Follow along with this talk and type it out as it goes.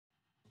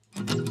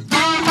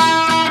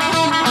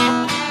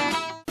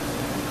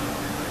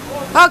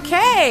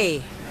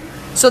Okay,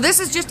 so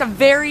this is just a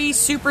very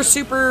super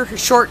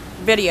short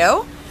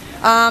video.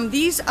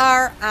 These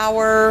are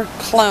our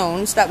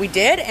clones that we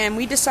did, and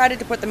we decided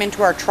to put them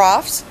into our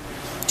troughs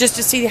just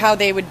to see how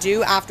they would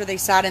do after they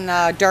sat in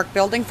the dark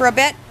building for a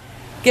bit.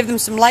 Give them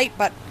some light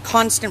but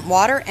constant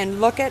water, and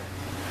look at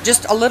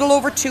just a little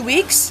over 2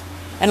 weeks,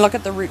 and look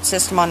at the root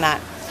system on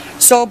that.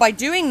 So by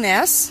doing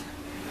this,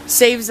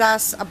 saves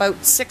us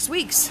about 6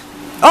 weeks.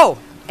 Oh,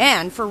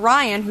 and for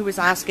Ryan, who was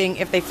asking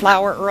if they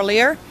flower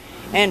earlier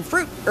and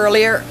fruit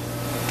earlier,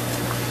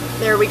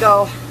 there we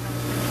go,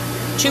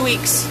 2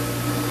 weeks.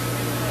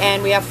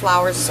 And we have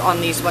flowers on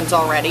these ones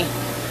already.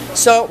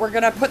 So we're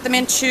gonna put them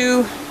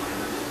into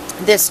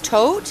this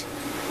tote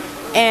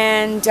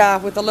and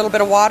with a little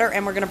bit of water,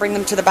 and we're gonna bring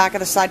them to the back of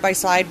the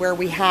side-by-side where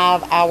we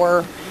have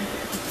our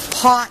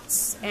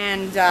pots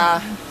and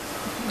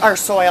our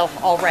soil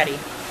already.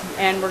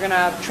 And we're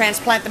gonna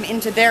transplant them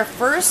into there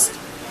first,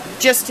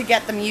 just to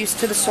get them used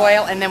to the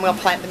soil, and then we'll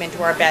plant them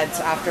into our beds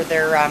after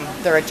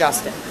they're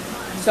adjusted.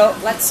 So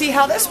let's see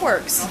how this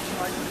works.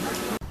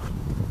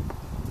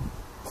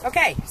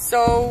 Okay,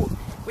 so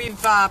we've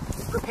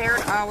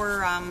prepared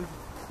our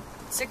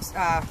six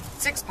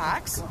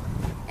packs,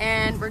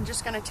 and we're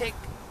just going to take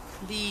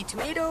the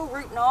tomato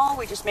root and all.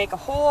 We just make a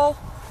hole,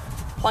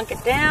 plunk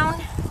it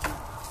down,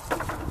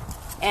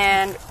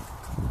 and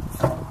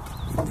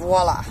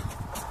voila.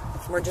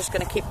 We're just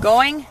going to keep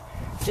going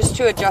just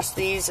to adjust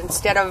these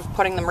instead of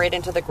putting them right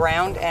into the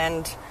ground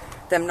and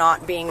them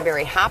not being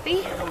very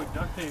happy.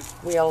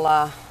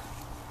 We'll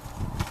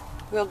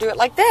do it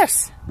like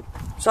this.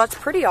 So that's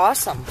pretty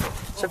awesome.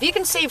 So if you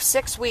can save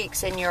 6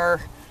 weeks in your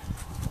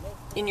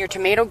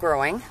tomato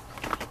growing,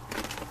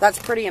 that's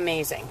pretty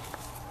amazing.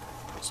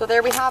 So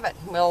there we have it.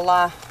 We'll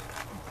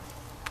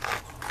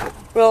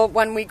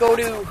when we go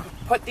to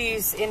put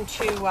these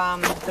into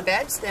the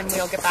beds, then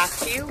we'll get back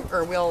to you,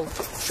 or we'll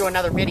show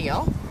another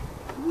video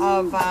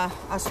of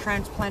us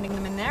transplanting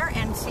them in there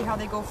and see how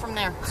they go from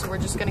there. So we're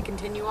just going to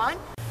continue on.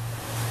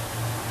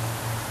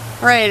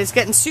 All right, it's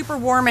getting super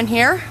warm in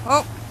here.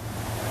 Oh,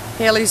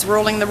 Haley's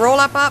rolling the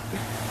roll-up up.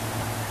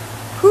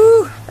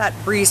 Whew, that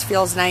breeze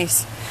feels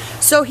nice.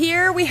 So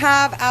here we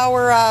have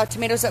our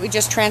tomatoes that we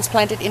just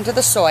transplanted into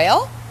the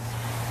soil,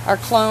 our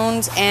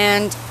clones,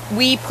 and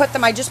we put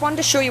them, I just wanted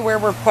to show you where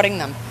we're putting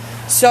them.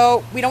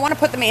 So we don't want to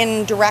put them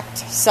in direct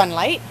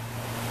sunlight,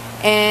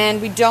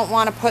 and we don't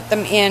want to put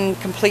them in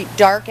complete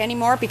dark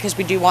anymore because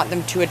we do want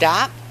them to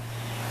adapt.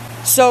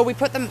 So we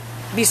put them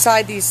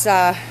beside these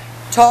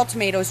tall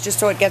tomatoes just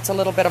so it gets a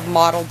little bit of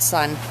mottled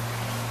sun.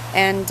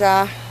 And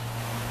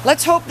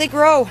let's hope they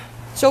grow.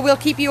 So we'll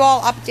keep you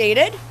all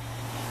updated.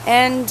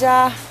 And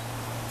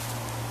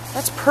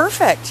that's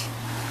perfect.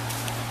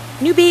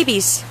 New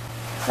babies.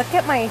 Look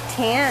at my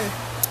tan.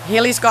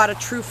 Haley's got a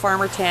true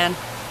farmer tan.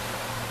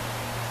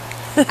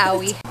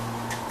 Owie.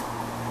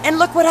 And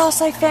look what else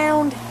I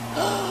found.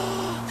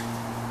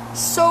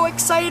 So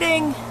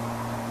exciting.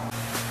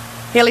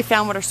 Haley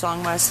found what her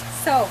song was.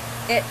 So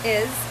it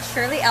is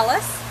Shirley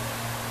Ellis.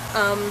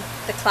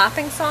 The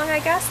clapping song, I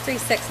guess,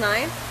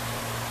 369.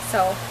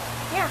 So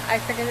yeah, I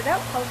figured it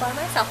out all by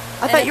myself.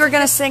 I thought you were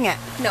going to sing it.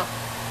 No,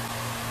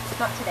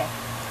 not today.